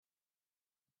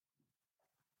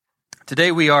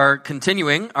Today we are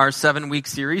continuing our 7-week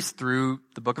series through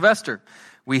the book of Esther.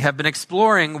 We have been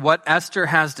exploring what Esther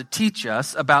has to teach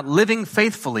us about living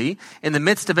faithfully in the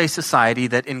midst of a society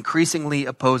that increasingly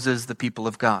opposes the people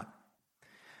of God.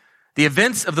 The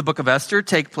events of the book of Esther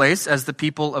take place as the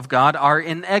people of God are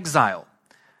in exile.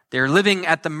 They are living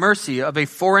at the mercy of a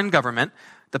foreign government,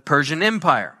 the Persian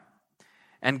Empire.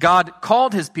 And God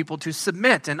called his people to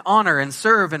submit and honor and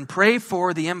serve and pray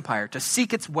for the empire, to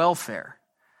seek its welfare.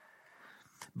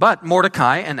 But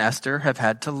Mordecai and Esther have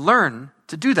had to learn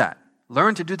to do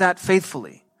that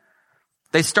faithfully.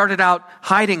 They started out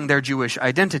hiding their Jewish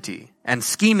identity and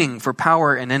scheming for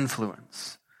power and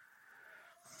influence.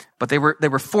 But they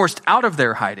were forced out of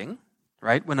their hiding,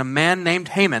 right, when a man named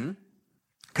Haman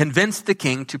convinced the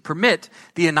king to permit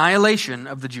the annihilation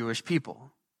of the Jewish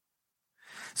people.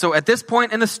 So at this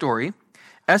point in the story,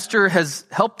 Esther has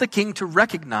helped the king to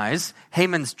recognize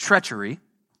Haman's treachery.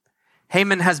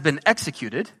 Haman has been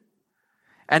executed,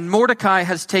 and Mordecai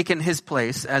has taken his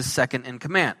place as second in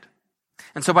command.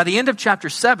 And so by the end of chapter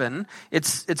 7,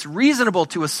 it's reasonable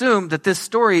to assume that this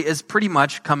story is pretty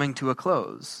much coming to a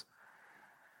close.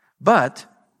 But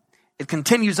it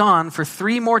continues on for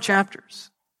 3 more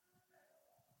chapters.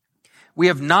 We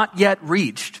have not yet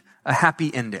reached a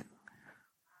happy ending.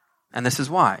 And this is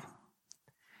why.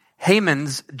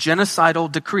 Haman's genocidal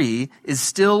decree is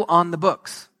still on the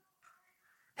books.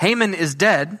 Haman is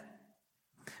dead,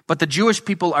 but the Jewish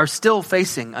people are still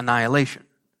facing annihilation.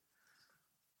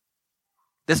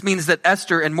 This means that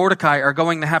Esther and Mordecai are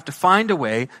going to have to find a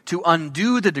way to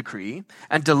undo the decree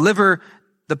and deliver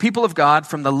the people of God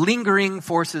from the lingering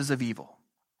forces of evil,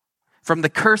 from the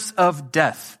curse of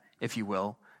death, if you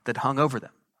will, that hung over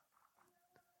them.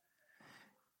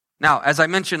 Now, as I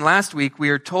mentioned last week, we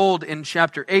are told in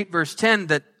chapter 8, verse 10,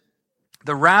 that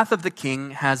the wrath of the king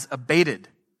has abated.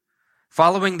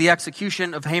 Following the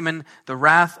execution of Haman, the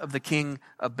wrath of the king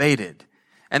abated.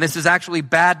 And this is actually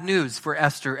bad news for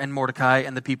Esther and Mordecai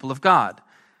and the people of God.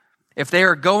 If they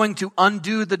are going to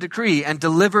undo the decree and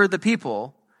deliver the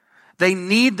people, they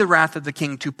need the wrath of the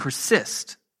king to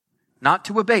persist, not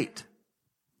to abate.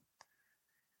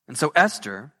 And so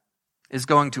Esther is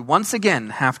going to once again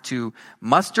have to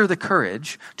muster the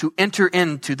courage to enter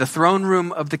into the throne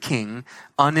room of the king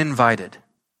uninvited,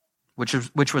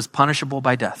 which was punishable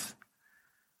by death.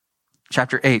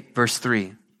 Chapter 8, verse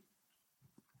 3.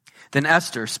 Then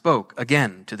Esther spoke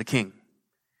again to the king.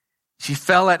 She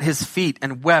fell at his feet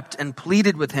and wept and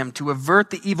pleaded with him to avert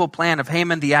the evil plan of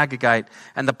Haman the Agagite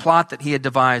and the plot that he had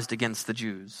devised against the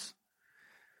Jews.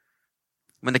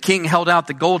 When the king held out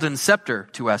the golden scepter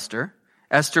to Esther,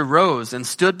 Esther rose and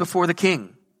stood before the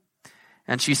king.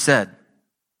 And she said,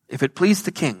 "If it please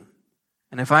the king,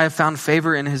 and if I have found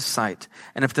favor in his sight,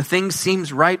 and if the thing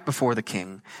seems right before the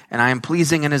king, and I am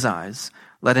pleasing in his eyes,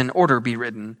 let an order be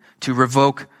written to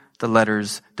revoke the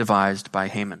letters devised by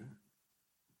Haman."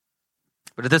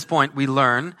 But at this point, we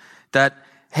learn that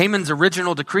Haman's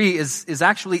original decree is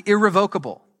actually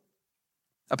irrevocable.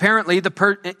 Apparently,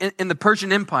 in the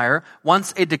Persian Empire,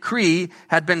 once a decree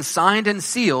had been signed and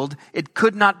sealed, it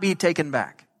could not be taken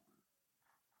back.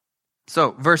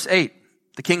 So, verse 8.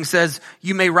 The king says,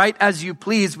 "You may write as you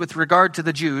please with regard to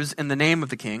the Jews in the name of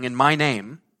the king, in my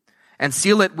name, and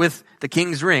seal it with the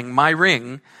king's ring, my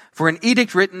ring, for an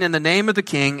edict written in the name of the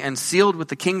king and sealed with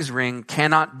the king's ring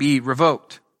cannot be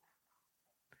revoked."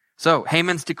 So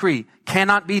Haman's decree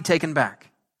cannot be taken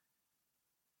back.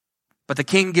 But the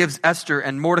king gives Esther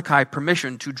and Mordecai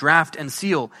permission to draft and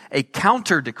seal a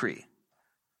counter decree,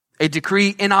 a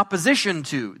decree in opposition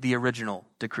to the original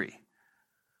decree.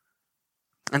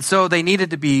 And so they needed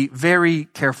to be very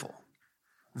careful,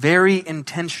 very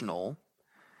intentional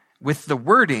with the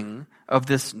wording of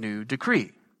this new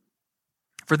decree.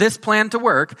 For this plan to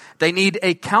work, they need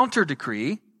a counter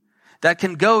decree that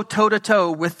can go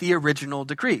toe-to-toe with the original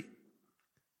decree.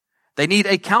 They need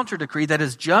a counter decree that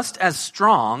is just as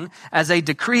strong as a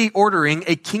decree ordering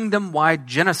a kingdom-wide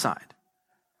genocide.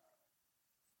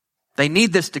 They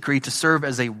need this decree to serve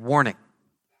as a warning.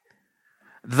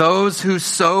 Those who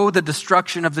sow the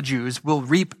destruction of the Jews will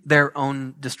reap their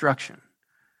own destruction.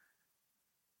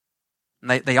 And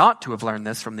they ought to have learned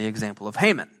this from the example of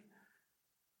Haman.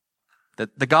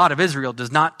 That the God of Israel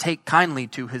does not take kindly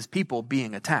to his people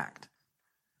being attacked.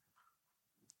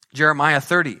 Jeremiah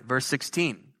 30, verse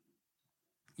 16.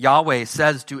 Yahweh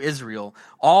says to Israel,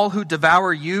 "All who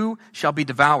devour you shall be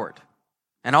devoured,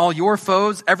 and all your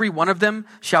foes, every one of them,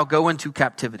 shall go into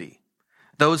captivity.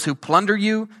 Those who plunder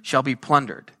you shall be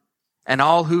plundered, and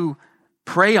all who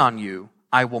prey on you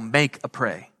I will make a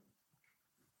prey."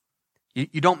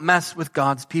 You don't mess with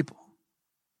God's people.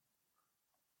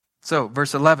 So,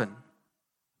 verse 11.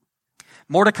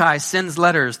 Mordecai sends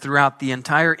letters throughout the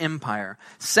entire empire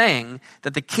saying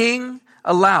that the king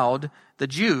allowed the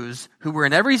Jews who were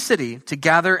in every city to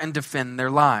gather and defend their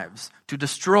lives, to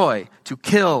destroy, to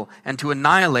kill, and to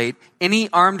annihilate any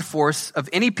armed force of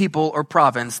any people or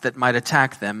province that might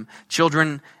attack them,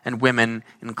 children and women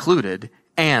included,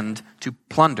 and to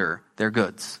plunder their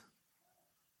goods.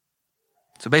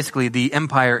 So basically, the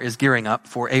empire is gearing up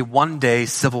for a one-day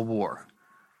civil war.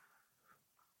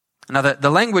 Now, the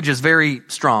language is very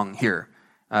strong here.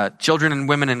 Children and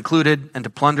women included, and to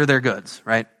plunder their goods,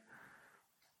 right?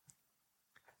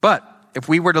 But if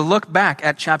we were to look back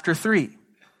at chapter 3,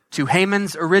 to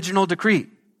Haman's original decree,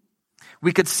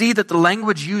 we could see that the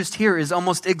language used here is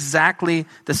almost exactly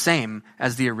the same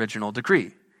as the original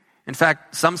decree. In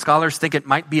fact, some scholars think it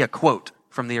might be a quote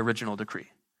from the original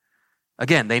decree.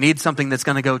 Again, they need something that's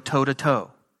going to go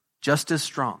toe-to-toe, just as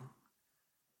strong.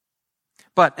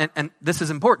 But, and this is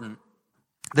important,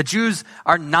 the Jews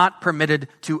are not permitted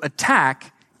to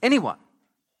attack anyone.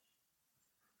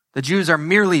 The Jews are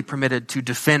merely permitted to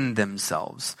defend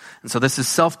themselves. And so this is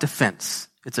self-defense.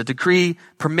 It's a decree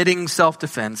permitting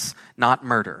self-defense, not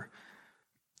murder.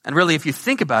 And really, if you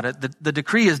think about it, the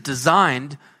decree is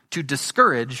designed to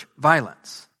discourage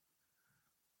violence.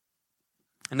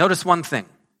 And notice one thing.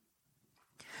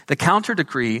 The counter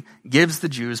decree gives the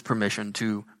Jews permission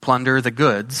to plunder the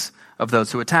goods of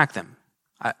those who attack them.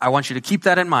 I want you to keep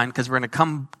that in mind because we're going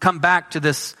to come back to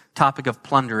this topic of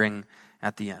plundering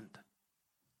at the end.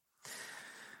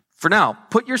 For now,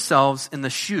 put yourselves in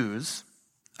the shoes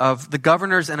of the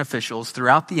governors and officials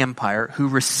throughout the empire who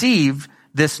received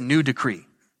this new decree.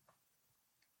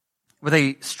 With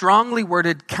a strongly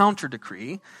worded counter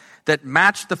decree that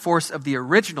matched the force of the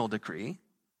original decree,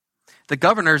 the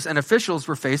governors and officials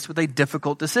were faced with a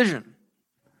difficult decision.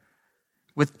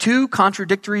 With two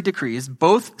contradictory decrees,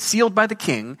 both sealed by the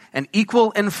king and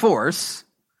equal in force,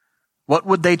 what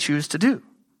would they choose to do?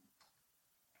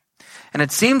 And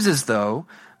it seems as though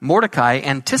Mordecai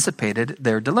anticipated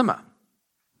their dilemma.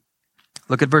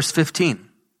 Look at verse 15.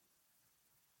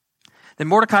 Then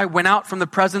Mordecai went out from the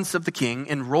presence of the king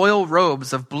in royal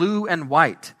robes of blue and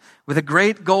white, with a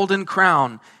great golden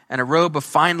crown and a robe of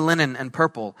fine linen and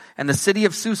purple. And the city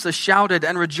of Susa shouted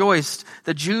and rejoiced.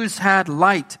 The Jews had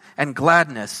light and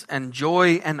gladness and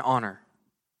joy and honor.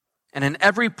 And in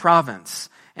every province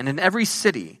and in every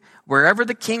city, wherever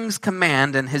the king's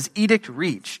command and his edict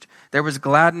reached, there was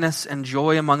gladness and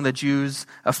joy among the Jews,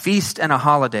 a feast and a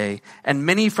holiday, and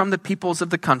many from the peoples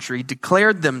of the country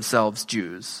declared themselves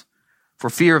Jews, for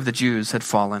fear of the Jews had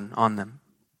fallen on them.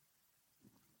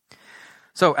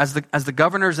 So as the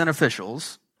governors and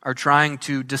officials are trying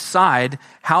to decide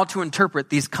how to interpret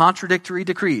these contradictory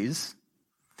decrees,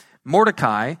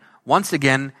 Mordecai once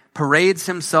again parades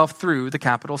himself through the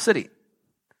capital city.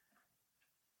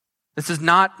 This is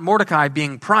not Mordecai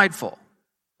being prideful.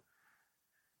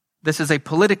 This is a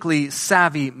politically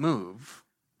savvy move.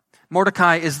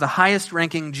 Mordecai is the highest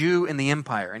ranking Jew in the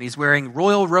empire, and he's wearing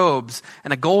royal robes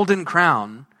and a golden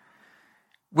crown,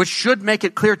 which should make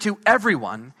it clear to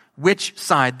everyone which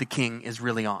side the king is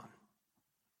really on.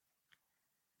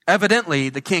 Evidently,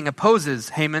 the king opposes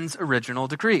Haman's original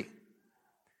decree.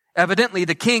 Evidently,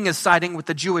 the king is siding with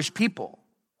the Jewish people.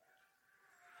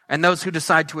 And those who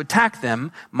decide to attack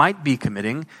them might be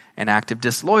committing an act of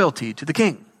disloyalty to the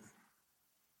king.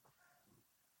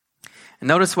 And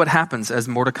notice what happens as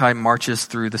Mordecai marches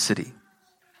through the city.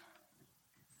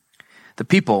 The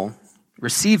people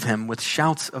receive him with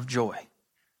shouts of joy.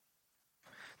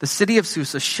 The city of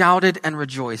Susa shouted and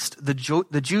rejoiced. The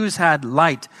Jews had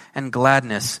light and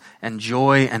gladness and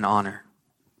joy and honor.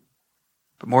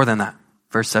 But more than that,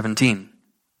 verse 17.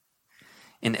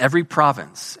 In every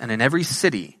province and in every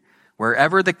city,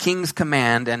 wherever the king's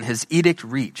command and his edict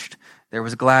reached, there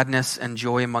was gladness and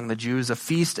joy among the Jews, a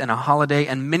feast and a holiday,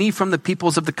 and many from the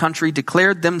peoples of the country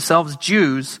declared themselves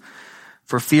Jews,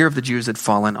 for fear of the Jews had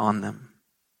fallen on them.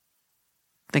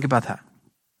 Think about that.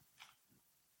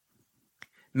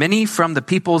 Many from the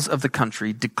peoples of the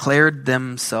country declared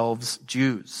themselves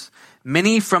Jews.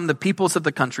 Many from the peoples of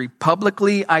the country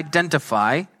publicly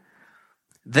identify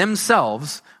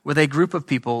themselves with a group of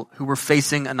people who were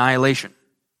facing annihilation.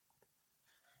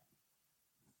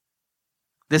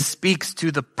 This speaks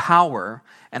to the power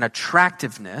and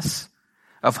attractiveness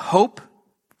of hope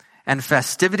and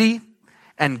festivity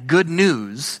and good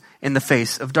news in the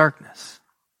face of darkness.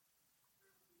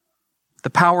 The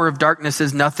power of darkness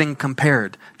is nothing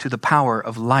compared to the power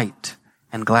of light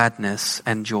and gladness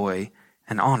and joy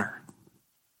and honor.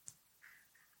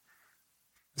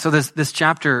 So this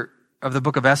chapter of the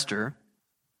book of Esther,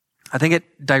 I think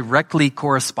it directly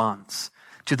corresponds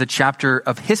to the chapter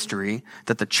of history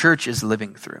that the church is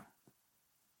living through.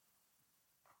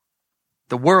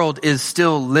 The world is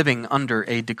still living under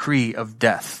a decree of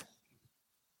death,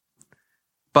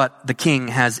 but the king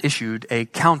has issued a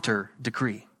counter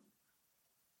decree,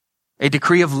 a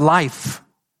decree of life,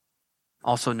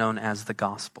 also known as the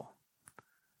gospel.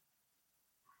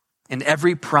 In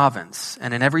every province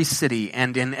and in every city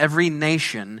and in every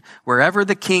nation, wherever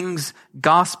the king's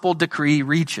gospel decree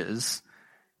reaches,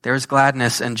 there is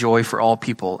gladness and joy for all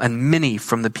people, and many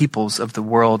from the peoples of the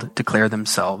world declare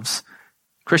themselves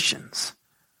Christians.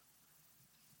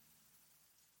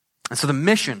 And so the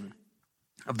mission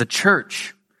of the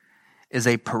church is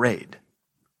a parade.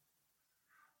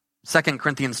 2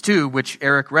 Corinthians 2, which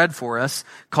Eric read for us,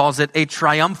 calls it a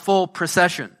triumphal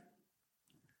procession.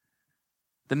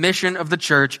 The mission of the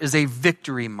church is a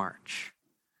victory march.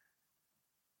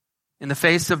 In the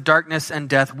face of darkness and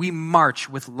death, we march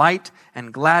with light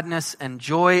and gladness and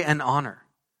joy and honor,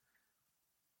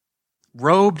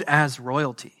 robed as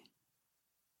royalty.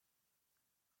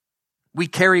 We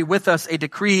carry with us a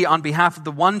decree on behalf of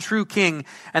the one true King,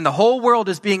 and the whole world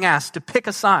is being asked to pick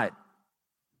a side.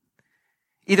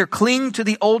 Either cling to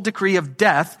the old decree of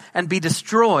death and be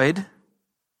destroyed,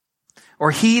 or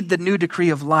heed the new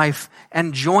decree of life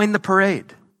and join the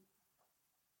parade.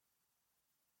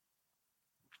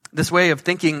 This way of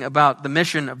thinking about the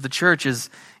mission of the church is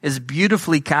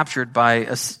beautifully captured by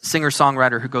a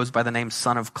singer-songwriter who goes by the name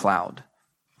Son of Cloud.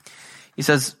 He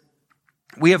says,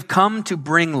 "We have come to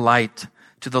bring light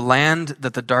to the land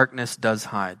that the darkness does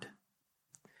hide.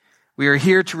 We are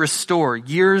here to restore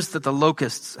years that the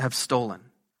locusts have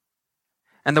stolen.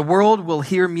 And the world will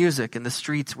hear music in the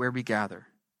streets where we gather.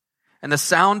 And the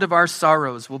sound of our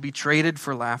sorrows will be traded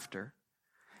for laughter.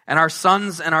 And our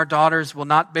sons and our daughters will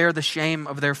not bear the shame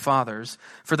of their fathers,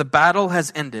 for the battle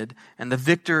has ended and the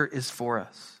victor is for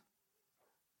us.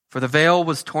 For the veil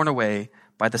was torn away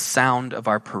by the sound of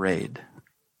our parade."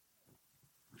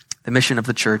 The mission of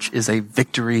the church is a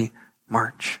victory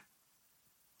march.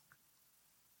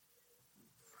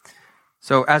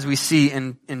 So as we see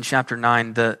in chapter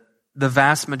 9, the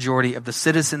vast majority of the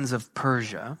citizens of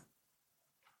Persia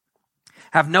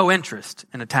have no interest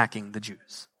in attacking the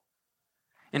Jews.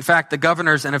 In fact, the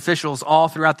governors and officials all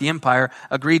throughout the empire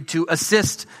agreed to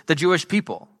assist the Jewish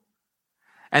people.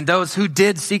 And those who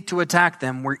did seek to attack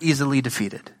them were easily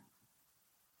defeated.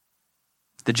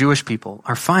 The Jewish people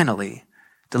are finally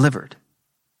delivered.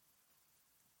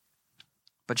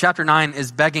 But chapter 9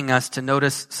 is begging us to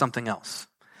notice something else.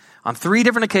 On 3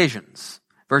 different occasions,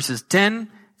 verses 10,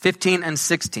 15, and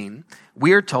 16,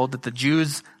 we are told that the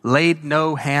Jews laid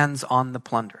no hands on the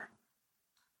plunder.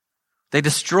 They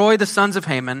destroy the sons of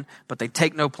Haman, but they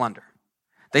take no plunder.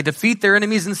 They defeat their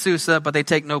enemies in Susa, but they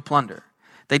take no plunder.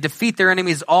 They defeat their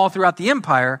enemies all throughout the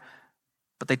empire,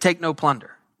 but they take no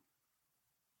plunder.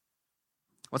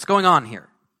 What's going on here?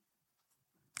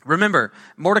 Remember,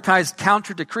 Mordecai's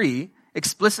counter decree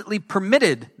explicitly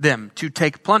permitted them to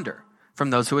take plunder from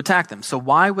those who attack them. So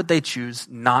why would they choose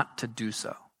not to do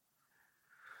so?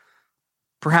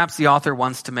 Perhaps the author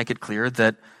wants to make it clear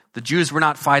that the Jews were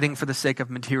not fighting for the sake of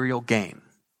material gain.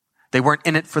 They weren't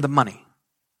in it for the money,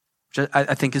 which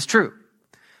I think is true.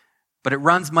 But it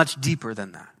runs much deeper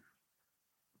than that.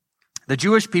 The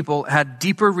Jewish people had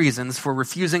deeper reasons for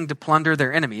refusing to plunder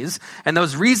their enemies, and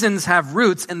those reasons have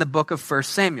roots in the book of 1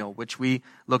 Samuel, which we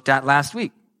looked at last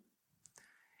week.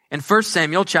 In 1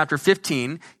 Samuel chapter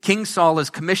 15, King Saul is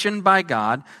commissioned by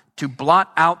God to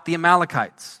blot out the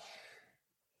Amalekites,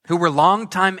 who were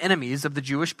longtime enemies of the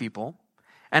Jewish people,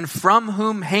 and from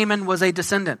whom Haman was a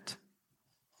descendant.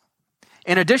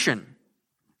 In addition,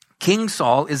 King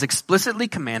Saul is explicitly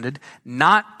commanded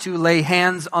not to lay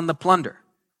hands on the plunder.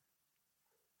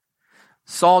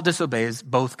 Saul disobeys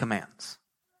both commands.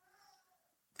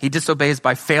 He disobeys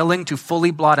by failing to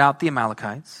fully blot out the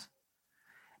Amalekites,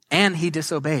 and he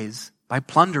disobeys by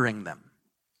plundering them.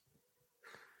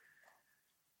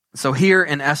 So here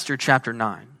in Esther chapter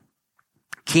 9,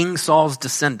 King Saul's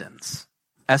descendants,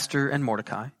 Esther and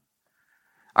Mordecai,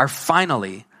 are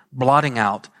finally blotting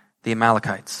out the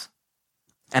Amalekites.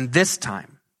 And this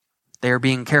time, they are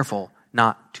being careful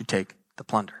not to take the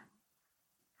plunder.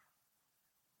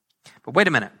 But wait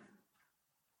a minute.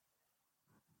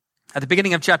 At the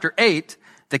beginning of chapter 8,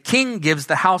 the king gives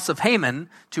the house of Haman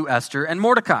to Esther and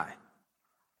Mordecai.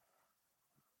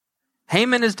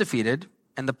 Haman is defeated,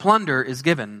 and the plunder is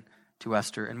given to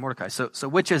Esther and Mordecai. So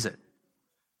which is it?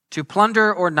 To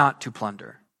plunder or not to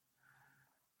plunder?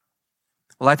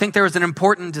 Well, I think there is an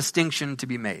important distinction to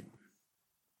be made.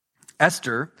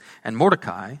 Esther and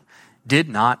Mordecai did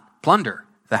not plunder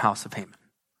the house of Haman.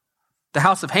 The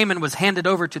house of Haman was handed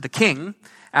over to the king,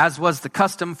 as was the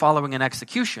custom following an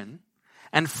execution.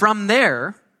 And from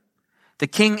there, the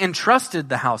king entrusted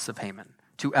the house of Haman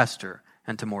to Esther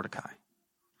and to Mordecai.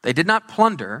 They did not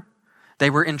plunder, they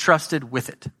were entrusted with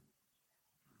it.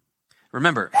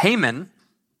 Remember, Haman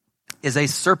is a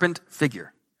serpent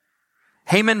figure.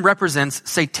 Haman represents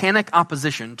satanic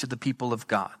opposition to the people of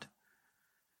God.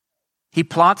 He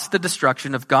plots the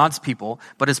destruction of God's people,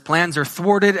 but his plans are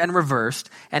thwarted and reversed,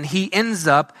 and he ends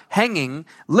up hanging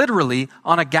literally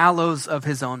on a gallows of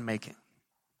his own making.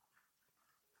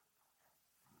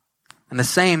 And the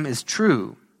same is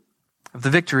true of the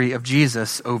victory of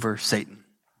Jesus over Satan,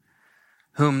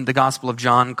 whom the Gospel of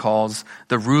John calls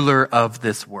the ruler of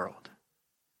this world.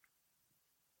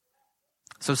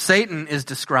 So Satan is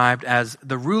described as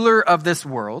the ruler of this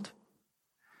world.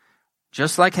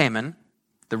 Just like Haman,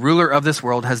 the ruler of this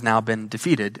world has now been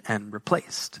defeated and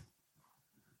replaced.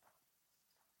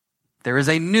 There is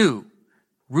a new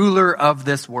ruler of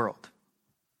this world,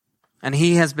 and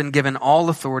he has been given all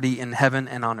authority in heaven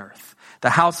and on earth. The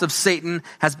house of Satan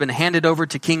has been handed over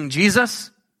to King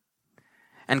Jesus,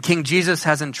 and King Jesus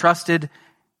has entrusted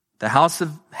the house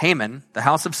of Haman, the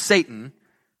house of Satan,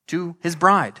 to his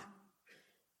bride,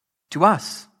 to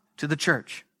us, to the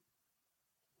church.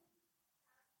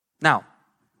 Now,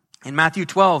 in Matthew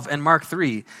 12 and Mark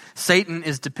 3, Satan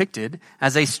is depicted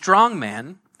as a strong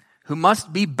man who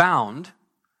must be bound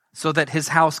so that his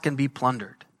house can be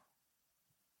plundered.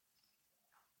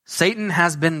 Satan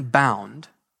has been bound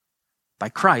by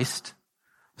Christ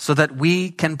so that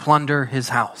we can plunder his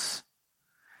house.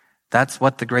 That's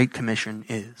what the Great Commission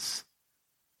is.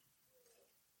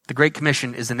 The Great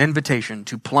Commission is an invitation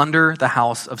to plunder the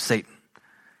house of Satan,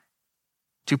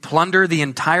 to plunder the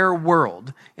entire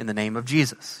world in the name of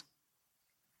Jesus.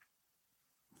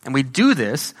 And we do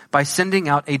this by sending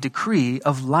out a decree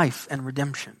of life and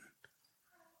redemption,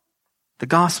 the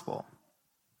gospel.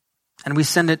 And we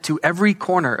send it to every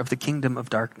corner of the kingdom of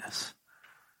darkness.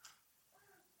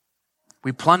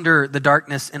 We plunder the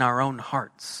darkness in our own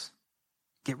hearts.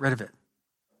 Get rid of it.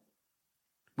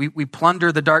 We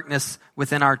plunder the darkness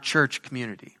within our church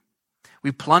community.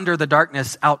 We plunder the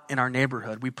darkness out in our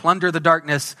neighborhood. We plunder the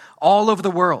darkness all over the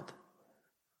world.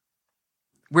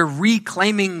 We're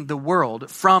reclaiming the world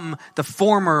from the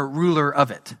former ruler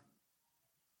of it.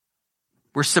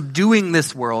 We're subduing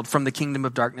this world from the kingdom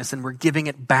of darkness, and we're giving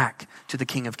it back to the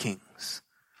King of Kings.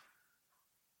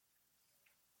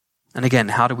 And again,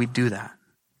 how do we do that?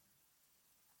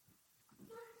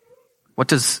 What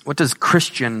does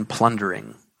Christian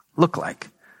plundering look like?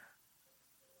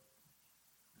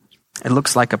 It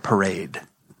looks like a parade.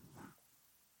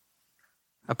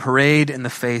 A parade in the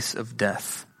face of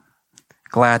death.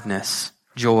 Gladness,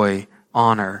 joy,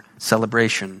 honor,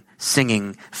 celebration,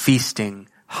 singing, feasting,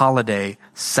 holiday,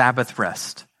 Sabbath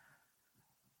rest.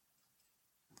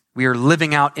 We are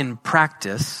living out in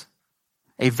practice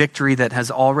a victory that has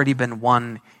already been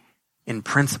won in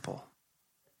principle.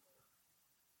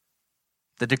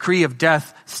 The decree of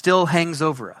death still hangs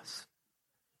over us.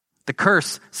 The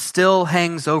curse still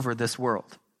hangs over this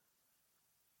world.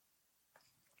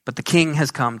 But the King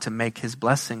has come to make his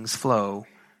blessings flow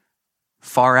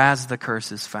far as the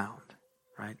curse is found,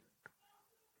 right?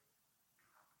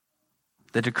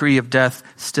 The decree of death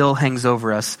still hangs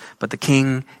over us, but the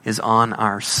King is on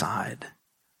our side.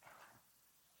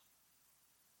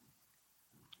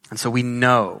 And so we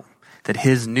know that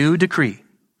his new decree,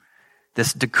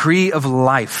 this decree of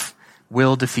life,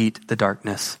 will defeat the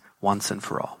darkness once and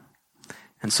for all.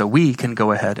 And so we can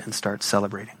go ahead and start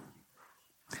celebrating.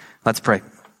 Let's pray.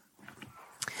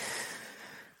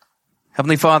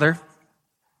 Heavenly Father,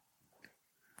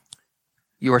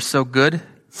 you are so good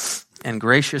and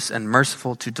gracious and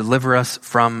merciful to deliver us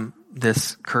from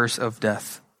this curse of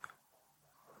death.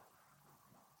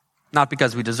 Not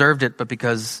because we deserved it, but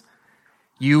because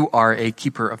you are a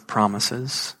keeper of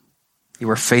promises.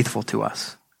 You are faithful to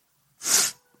us.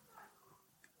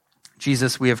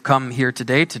 Jesus, we have come here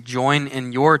today to join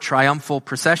in your triumphal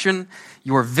procession,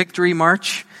 your victory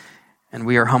march, and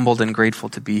we are humbled and grateful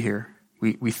to be here.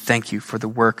 We thank you for the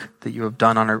work that you have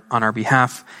done on our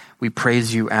behalf. We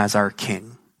praise you as our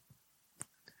King.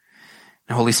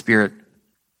 And Holy Spirit,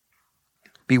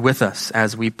 be with us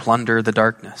as we plunder the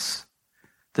darkness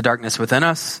within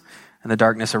us and the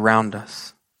darkness around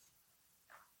us.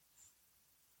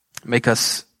 Make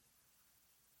us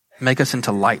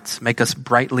into lights. Make us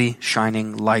brightly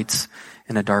shining lights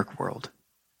in a dark world.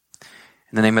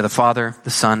 In the name of the Father, the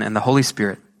Son, and the Holy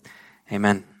Spirit,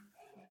 amen.